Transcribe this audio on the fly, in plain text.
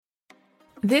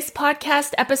This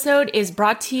podcast episode is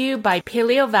brought to you by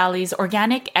Paleo Valley's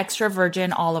organic extra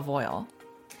virgin olive oil.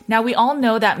 Now, we all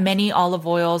know that many olive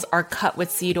oils are cut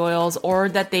with seed oils or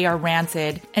that they are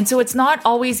rancid, and so it's not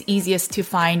always easiest to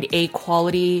find a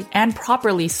quality and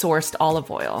properly sourced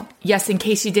olive oil. Yes, in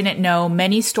case you didn't know,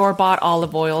 many store-bought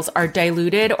olive oils are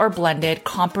diluted or blended,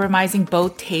 compromising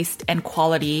both taste and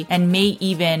quality, and may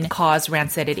even cause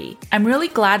rancidity. I'm really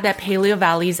glad that Paleo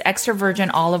Valley's extra virgin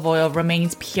olive oil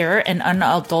remains pure and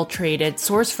unadulterated,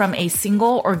 sourced from a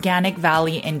single organic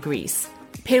valley in Greece.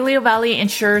 Paleo Valley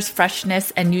ensures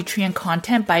freshness and nutrient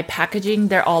content by packaging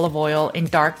their olive oil in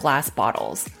dark glass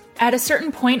bottles. At a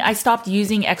certain point, I stopped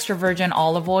using extra virgin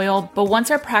olive oil, but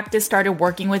once our practice started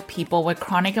working with people with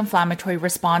chronic inflammatory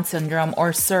response syndrome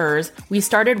or CIRS, we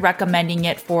started recommending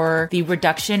it for the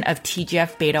reduction of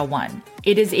TGF-beta 1.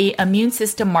 It is an immune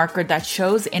system marker that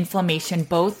shows inflammation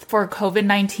both for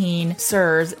COVID-19,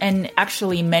 CIRS, and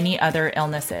actually many other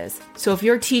illnesses. So if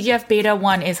your TGF-beta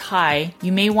 1 is high,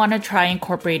 you may want to try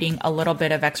incorporating a little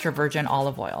bit of extra virgin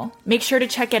olive oil. Make sure to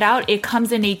check it out. It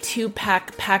comes in a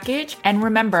 2-pack package. And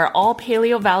remember, all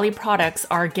Paleo Valley products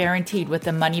are guaranteed with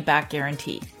a money-back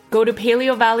guarantee. Go to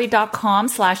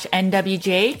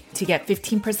paleovalley.com/NWJ to get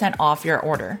 15% off your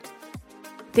order.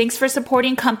 Thanks for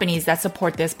supporting companies that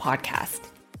support this podcast.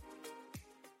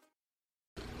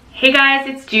 Hey guys,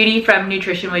 it's Judy from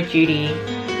Nutrition with Judy.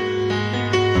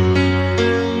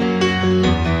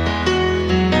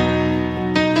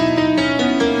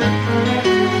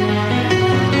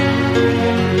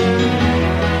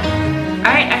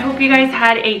 Alright, I hope you guys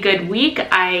had a good week.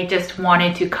 I just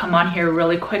wanted to come on here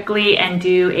really quickly and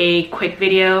do a quick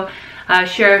video,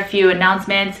 share a few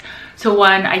announcements. So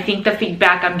one, I think the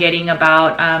feedback I'm getting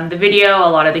about the video, a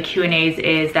lot of the Q&As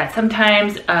is that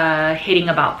sometimes hitting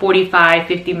about 45,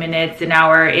 50 minutes, an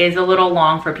hour is a little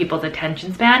long for people's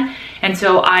attention span. And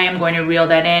so I am going to reel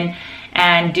that in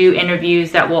and do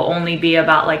interviews that will only be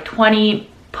about like 20,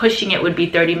 pushing it would be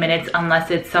 30 minutes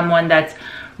unless it's someone that's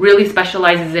really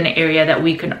specializes in an area that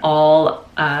we can all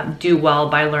do well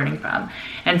by learning from.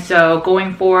 And so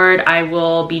going forward, I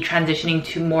will be transitioning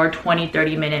to more 20,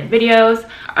 30-minute videos.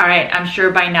 All right, I'm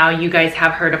sure by now you guys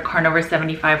have heard of Carnivore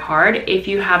 75 Hard. If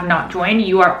you have not joined,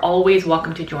 you are always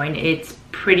welcome to join. It's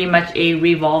pretty much a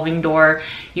revolving door.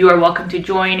 You are welcome to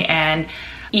join, and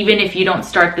even if you don't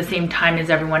start the same time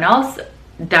as everyone else,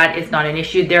 that is not an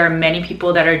issue. There are many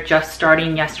people that are just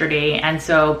starting yesterday, and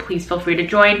so please feel free to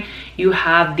join. You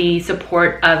have the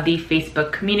support of the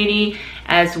Facebook community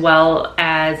as well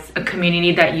as a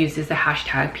community that uses the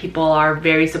hashtag. People are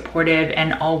very supportive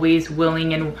and always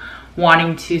willing and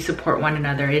wanting to support one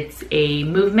another. It's a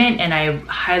movement, and I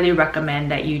highly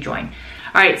recommend that you join.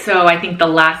 All right, so I think the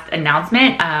last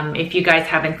announcement, if you guys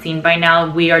haven't seen by now,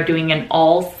 we are doing an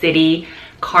all-city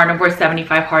Carnivore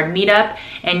 75 Hard meetup,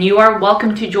 and you are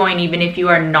welcome to join even if you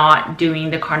are not doing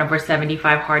the Carnivore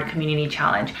 75 Hard community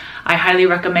challenge. I highly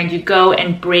recommend you go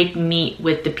and break meat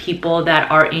with the people that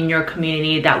are in your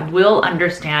community that will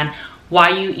understand why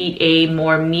you eat a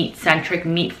more meat-centric,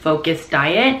 meat-focused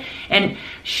diet, and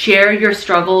share your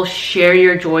struggles, share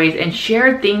your joys, and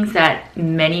share things that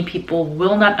many people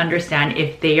will not understand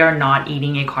if they are not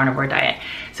eating a carnivore diet.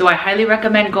 So I highly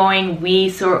recommend going. We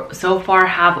so far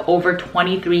have over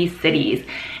 23 cities.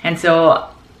 And so,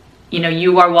 you know,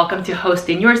 you are welcome to host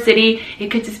in your city.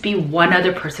 It could just be one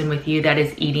other person with you that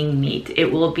is eating meat. It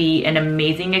will be an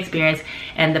amazing experience.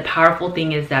 And the powerful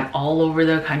thing is that all over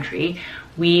the country,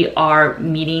 we are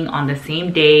meeting on the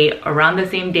same day, around the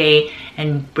same day,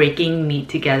 and breaking meat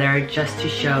together just to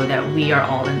show that we are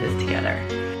all in this together.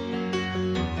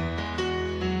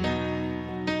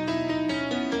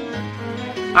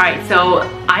 All right, so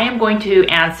I am going to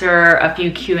answer a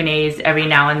few Q&As every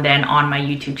now and then on my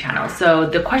YouTube channel. So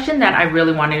the question that I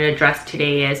really wanted to address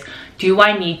today is, do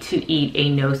I need to eat a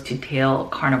nose to tail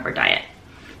carnivore diet?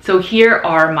 So here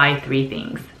are my 3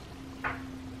 things. All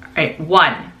right,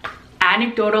 1,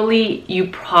 anecdotally, you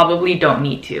probably don't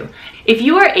need to. If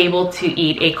you are able to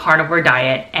eat a carnivore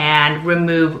diet and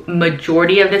remove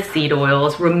majority of the seed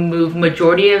oils, remove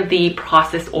majority of the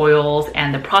processed oils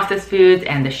and the processed foods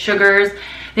and the sugars,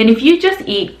 then if you just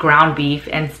eat ground beef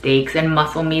and steaks and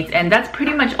muscle meats and that's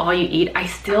pretty much all you eat, I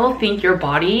still think your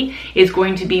body is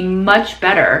going to be much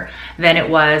better than it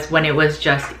was when it was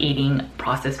just eating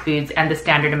processed foods and the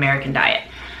standard American diet.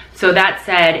 So that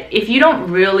said, if you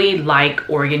don't really like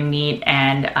organ meat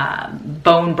and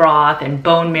bone broth and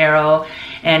bone marrow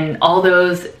and all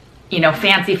those, you know,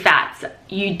 fancy fats,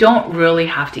 you don't really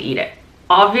have to eat it.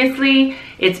 Obviously,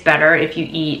 it's better if you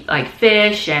eat like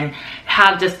fish and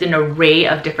have just an array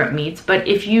of different meats. But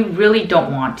if you really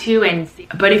don't want to,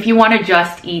 but if you want to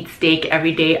just eat steak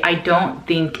every day, I don't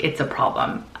think it's a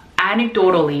problem.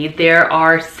 Anecdotally, there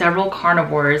are several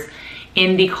carnivores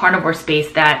in the carnivore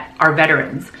space that are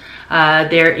veterans.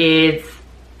 There is,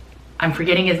 I'm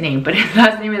forgetting his name, but his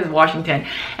last name is Washington,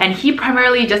 and he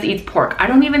primarily just eats pork. I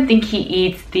don't even think he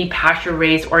eats the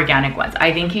pasture-raised organic ones.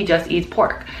 I think he just eats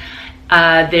pork.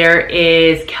 There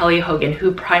is Kelly Hogan,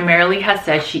 who primarily has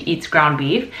said she eats ground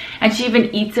beef, and she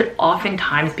even eats it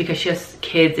oftentimes because she has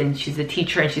kids and she's a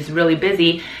teacher and she's really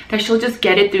busy, that she'll just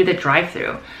get it through the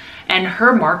drive-thru. And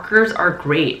her markers are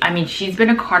great. I mean, she's been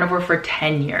a carnivore for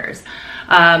 10 years.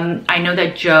 I know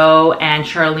that Joe and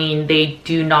Charlene, they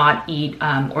do not eat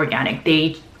organic.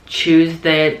 They choose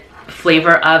the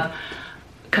flavor of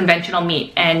conventional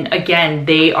meat. And again,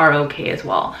 they are okay as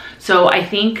well. So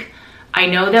I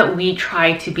know that we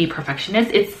try to be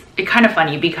perfectionists. It's kind of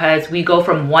funny because we go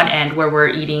from one end where we're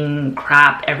eating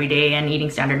crap every day and eating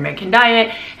standard American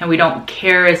diet, and we don't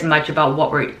care as much about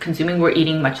what we're consuming. We're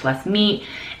eating much less meat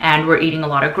and we're eating a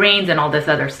lot of grains and all this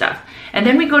other stuff. And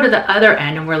then we go to the other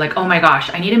end and we're like, oh my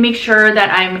gosh, I need to make sure that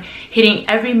I'm hitting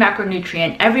every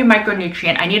macronutrient, every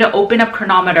micronutrient. I need to open up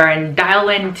Chronometer and dial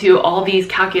into all these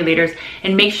calculators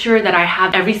and make sure that I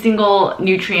have every single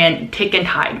nutrient tick and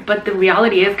tied. But the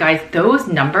reality is, guys, those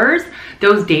numbers,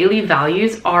 those daily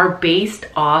values are based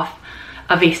off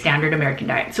of a standard American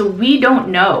diet. So we don't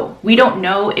know. We don't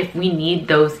know if we need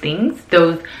those things,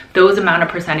 those amount of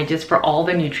percentages for all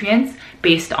the nutrients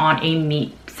based on a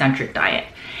meat-centric diet.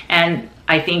 And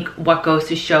I think what goes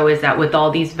to show is that with all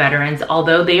these veterans,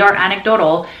 although they are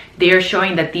anecdotal, they are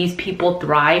showing that these people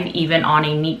thrive even on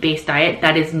a meat-based diet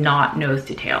that is not nose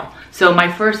to tail. So my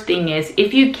first thing is,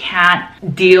 if you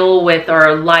can't deal with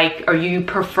or you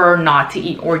prefer not to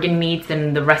eat organ meats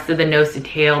and the rest of the nose to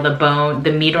tail, the bone,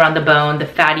 the meat around the bone, the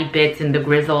fatty bits and the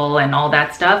grizzle and all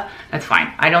that stuff, that's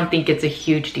fine. I don't think it's a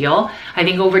huge deal. I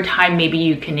think over time, maybe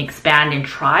you can expand and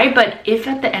try, but if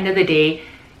at the end of the day,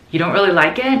 you don't really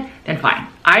like it, then fine.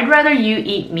 I'd rather you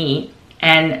eat meat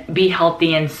and be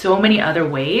healthy in so many other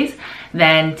ways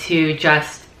than to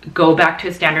just go back to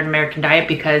a standard American diet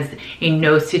because a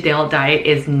nose-to-tail diet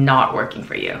is not working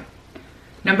for you.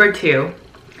 Number 2.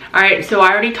 All right, so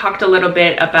I already talked a little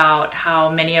bit about how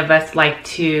many of us like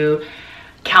to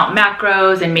count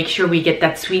macros and make sure we get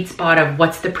that sweet spot of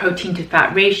what's the protein to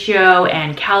fat ratio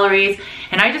and calories.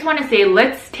 And I just want to say,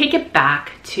 let's take it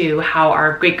back to how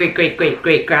our great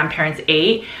grandparents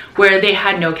ate, where they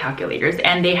had no calculators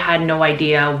and they had no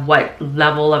idea what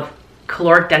level of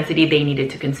caloric density they needed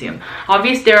to consume.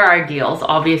 Obviously, there are ideals.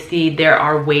 Obviously, there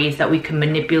are ways that we can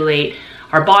manipulate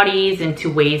our bodies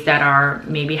into ways that are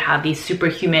maybe have these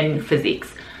superhuman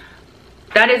physiques.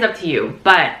 That is up to you.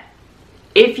 But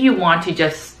if you want to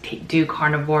just do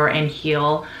carnivore and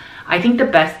heal, I think the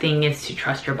best thing is to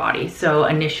trust your body. So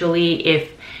initially,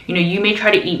 if you may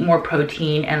try to eat more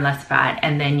protein and less fat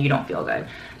and then you don't feel good,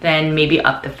 then maybe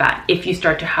up the fat. If you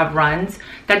start to have runs,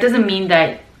 that doesn't mean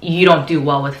that you don't do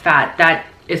well with fat. That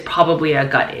is probably a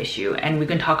gut issue, and we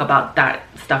can talk about that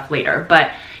stuff later.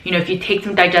 But if you take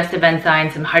some digestive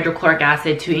enzymes, some hydrochloric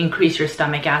acid to increase your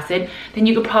stomach acid, then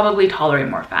you could probably tolerate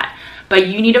more fat. But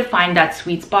you need to find that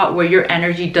sweet spot where your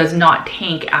energy does not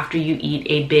tank after you eat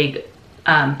a big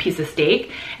piece of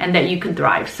steak, and that you can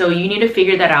thrive. So you need to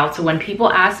figure that out. So when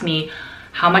people ask me,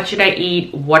 how much should I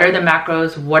eat? What are the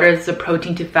macros? What is the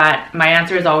protein to fat? My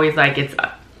answer is always like, it's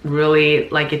really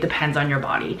like, it depends on your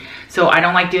body. So I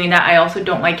don't like doing that. I also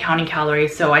don't like counting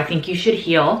calories. So I think you should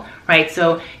heal, right?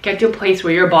 So get to a place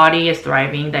where your body is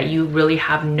thriving, that you really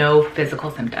have no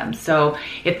physical symptoms. So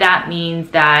if that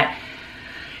means that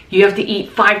you have to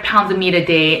eat 5 pounds of meat a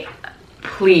day,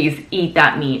 please eat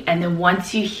that meat. And then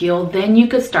once you heal, then you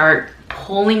can start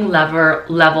pulling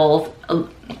levels.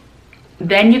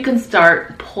 Then you can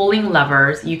start pulling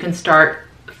levers. You can start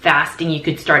fasting. You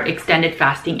could start extended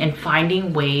fasting and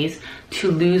finding ways to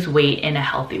lose weight in a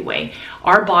healthy way.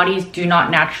 Our bodies do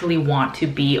not naturally want to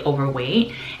be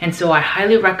overweight. And so I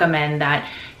highly recommend that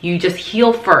you just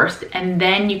heal first, and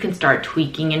then you can start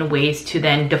tweaking in ways to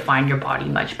then define your body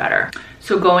much better.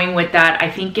 So going with that,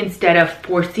 I think instead of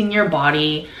forcing your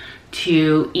body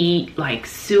to eat like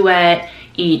suet,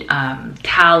 eat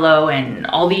tallow and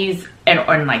all these,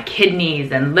 and like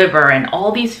kidneys and liver and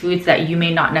all these foods that you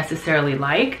may not necessarily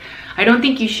like, I don't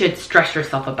think you should stress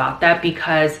yourself about that,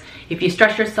 because if you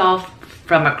stress yourself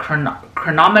from a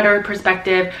chronometer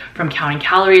perspective, from counting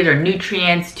calories or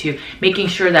nutrients to making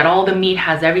sure that all the meat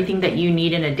has everything that you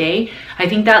need in a day, I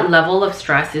think that level of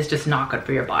stress is just not good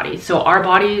for your body. So our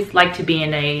bodies like to be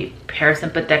in a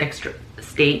parasympathetic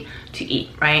state to eat,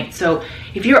 right? So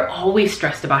if you're always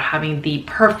stressed about having the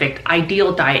perfect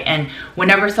ideal diet, and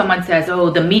whenever someone says, oh,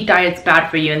 the meat diet's bad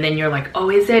for you, and then you're like, oh,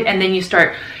 is it? And then you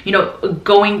start, you know,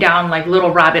 going down like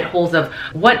little rabbit holes of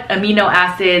what amino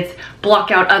acids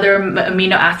block out other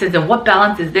amino acids and what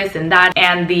balances this and that,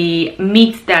 and the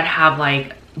meats that have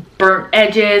like burnt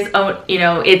edges, oh, you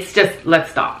know, it's just,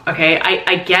 let's stop. Okay,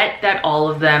 I get that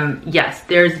all of them, yes,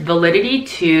 there's validity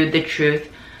to the truth.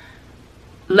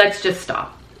 Let's just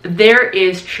stop. There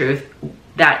is truth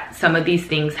that some of these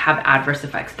things have adverse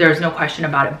effects. There's no question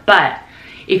about it. But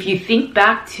if you think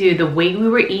back to the way we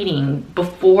were eating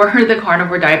before the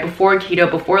carnivore diet, before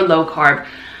keto, before low carb,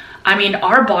 I mean,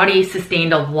 our body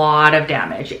sustained a lot of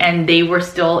damage, and they were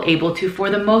still able to, for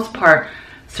the most part,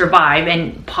 survive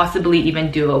and possibly even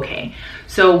do okay.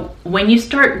 So when you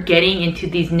start getting into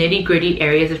these nitty-gritty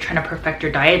areas of trying to perfect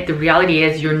your diet, the reality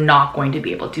is you're not going to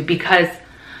be able to, because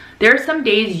there are some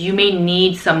days you may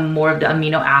need some more of the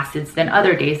amino acids than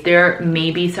other days. There may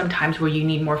be some times where you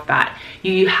need more fat.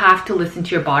 You have to listen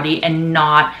to your body and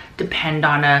not depend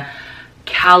on a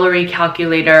calorie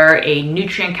calculator, a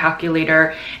nutrient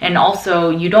calculator. And also,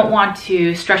 you don't want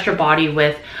to stress your body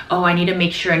with, oh, I need to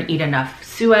make sure and eat enough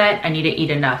suet, I need to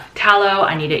eat enough tallow,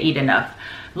 I need to eat enough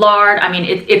lard. I mean,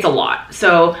 it's a lot.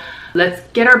 So let's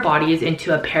get our bodies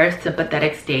into a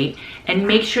parasympathetic state and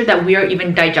make sure that we are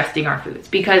even digesting our foods,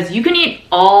 because you can eat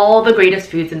all the greatest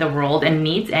foods in the world and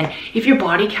meats, and if your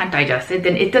body can't digest it,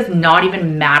 then it does not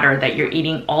even matter that you're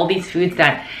eating all these foods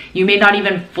that you may not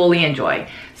even fully enjoy.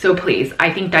 So please,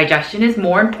 I think digestion is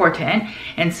more important.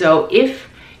 And so if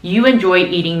you enjoy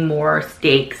eating more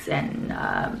steaks and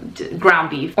ground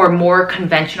beef or more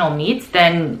conventional meats,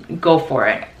 then go for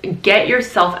it. Get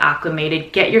yourself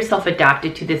acclimated, get yourself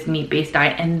adapted to this meat-based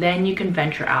diet, and then you can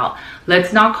venture out.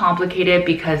 Let's not complicate it,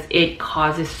 because it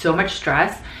causes so much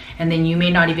stress, and then you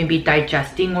may not even be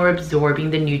digesting or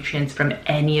absorbing the nutrients from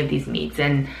any of these meats,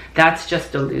 and that's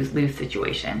just a lose-lose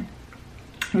situation.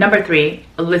 Number 3,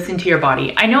 listen to your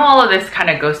body. I know all of this kind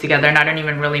of goes together, and I don't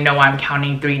even really know why I'm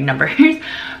counting 3 numbers,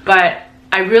 but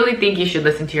I really think you should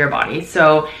listen to your body.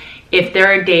 So if there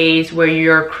are days where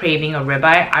you're craving a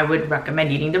ribeye, I would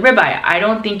recommend eating the ribeye. I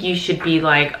don't think you should be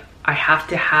like, I have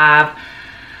to have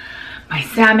my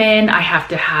salmon, I have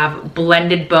to have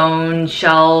blended bone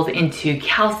shells into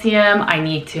calcium, I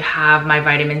need to have my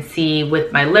vitamin C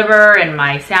with my liver and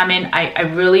my salmon. I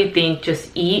really think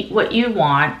just eat what you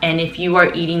want. And if you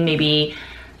are eating maybe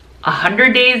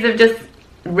 100 days of just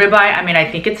ribeye, I mean, I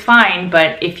think it's fine.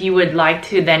 But if you would like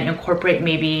to then incorporate,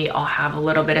 maybe I'll have a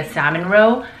little bit of salmon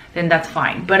roe, then that's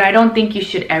fine. But I don't think you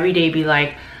should every day be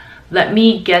like, let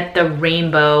me get the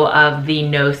rainbow of the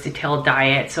nose to tail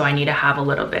diet, so I need to have a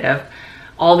little bit of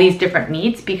all these different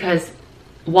meats, because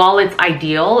while it's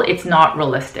ideal, it's not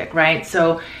realistic, right?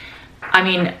 So, I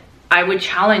mean, I would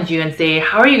challenge you and say,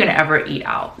 how are you gonna ever eat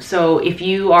out? So if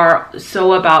you are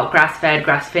so about grass-fed,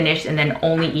 grass-finished, and then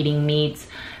only eating meats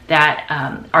that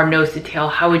are nose to tail,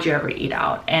 how would you ever eat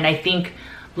out? And I think,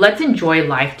 let's enjoy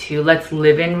life too. Let's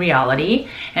live in reality.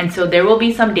 And so there will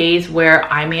be some days where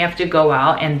I may have to go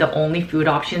out and the only food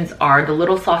options are the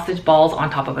little sausage balls on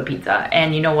top of a pizza.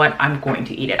 And you know what? I'm going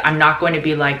to eat it. I'm not going to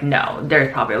be like, no,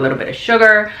 there's probably a little bit of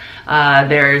sugar.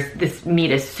 This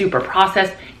meat is super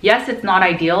processed. Yes, it's not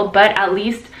ideal, but at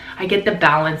least I get the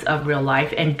balance of real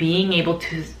life and being able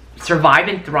to survive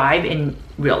and thrive in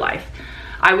real life.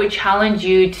 I would challenge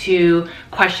you to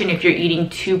question if you're eating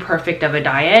too perfect of a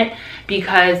diet,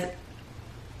 because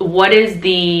what is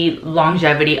the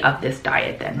longevity of this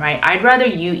diet then, right? I'd rather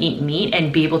you eat meat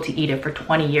and be able to eat it for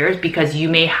 20 years, because you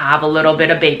may have a little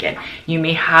bit of bacon, you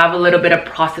may have a little bit of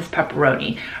processed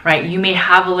pepperoni, right? You may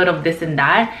have a little of this and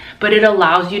that, but it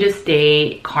allows you to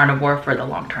stay carnivore for the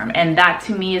long term. And that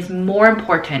to me is more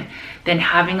important than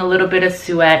having a little bit of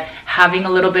suet, having a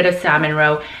little bit of salmon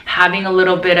roe, having a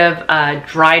little bit of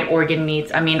dried organ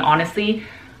meats. I mean, honestly,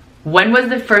 when was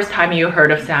the first time you heard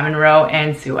of salmon roe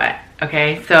and suet?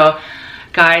 Okay, so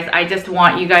guys, I just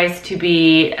want you guys to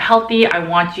be healthy. I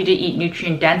want you to eat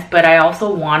nutrient dense, but I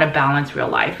also want to balance real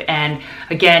life. And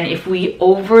again, if we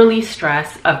overly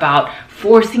stress about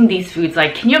forcing these foods,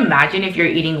 like, can you imagine if you're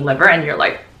eating liver and you're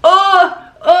like,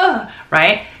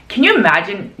 right? Can you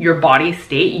imagine your body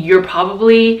state?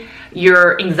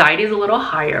 Your anxiety is a little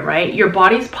higher, right? Your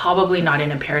body's probably not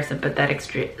in a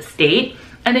parasympathetic state,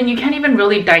 and then you can't even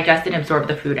really digest and absorb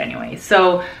the food anyway.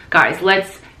 So guys,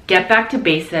 let's get back to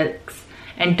basics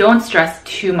and don't stress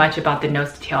too much about the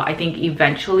nose to tail. I think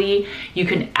eventually you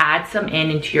can add some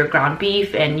into your ground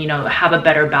beef and, you know, have a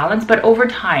better balance, but over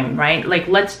time, right? Like,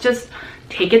 let's just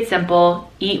take it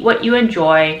simple, eat what you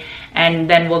enjoy, and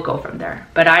then we'll go from there.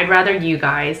 But I'd rather you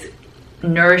guys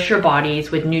nourish your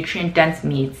bodies with nutrient-dense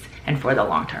meats and for the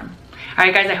long term. All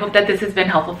right, guys, I hope that this has been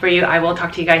helpful for you. I will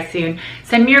talk to you guys soon.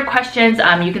 Send me your questions.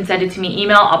 You can send it to me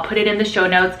email. I'll put it in the show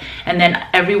notes. And then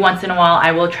every once in a while,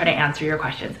 I will try to answer your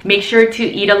questions. Make sure to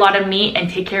eat a lot of meat and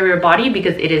take care of your body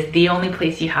because it is the only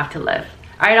place you have to live.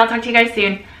 All right, I'll talk to you guys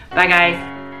soon. Bye, guys.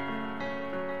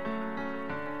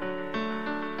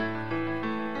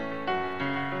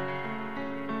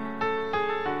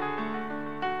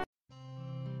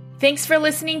 Thanks for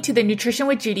listening to the Nutrition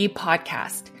with Judy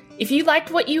podcast. If you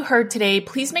liked what you heard today,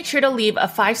 please make sure to leave a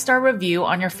 5-star review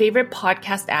on your favorite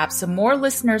podcast app so more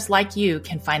listeners like you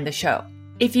can find the show.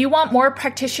 If you want more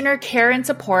practitioner care and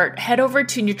support, head over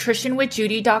to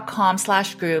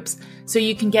nutritionwithjudy.com/groups so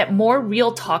you can get more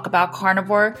real talk about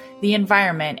carnivore, the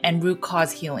environment, and root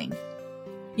cause healing.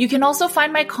 You can also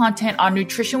find my content on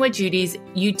Nutrition with Judy's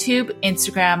YouTube,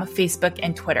 Instagram, Facebook,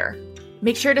 and Twitter.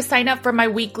 Make sure to sign up for my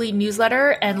weekly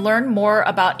newsletter and learn more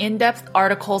about in-depth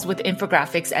articles with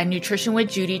infographics at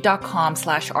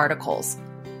nutritionwithjudy.com/articles.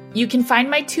 You can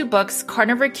find my 2 books,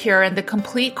 Carnivore Cure and The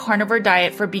Complete Carnivore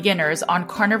Diet for Beginners, on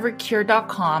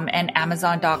carnivorecure.com and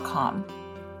amazon.com.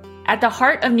 At the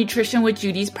heart of Nutrition with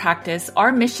Judy's practice,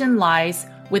 our mission lies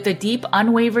with a deep,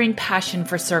 unwavering passion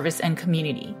for service and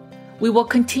community. We will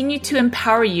continue to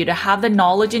empower you to have the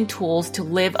knowledge and tools to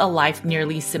live a life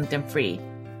nearly symptom-free,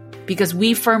 because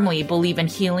we firmly believe in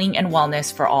healing and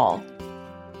wellness for all.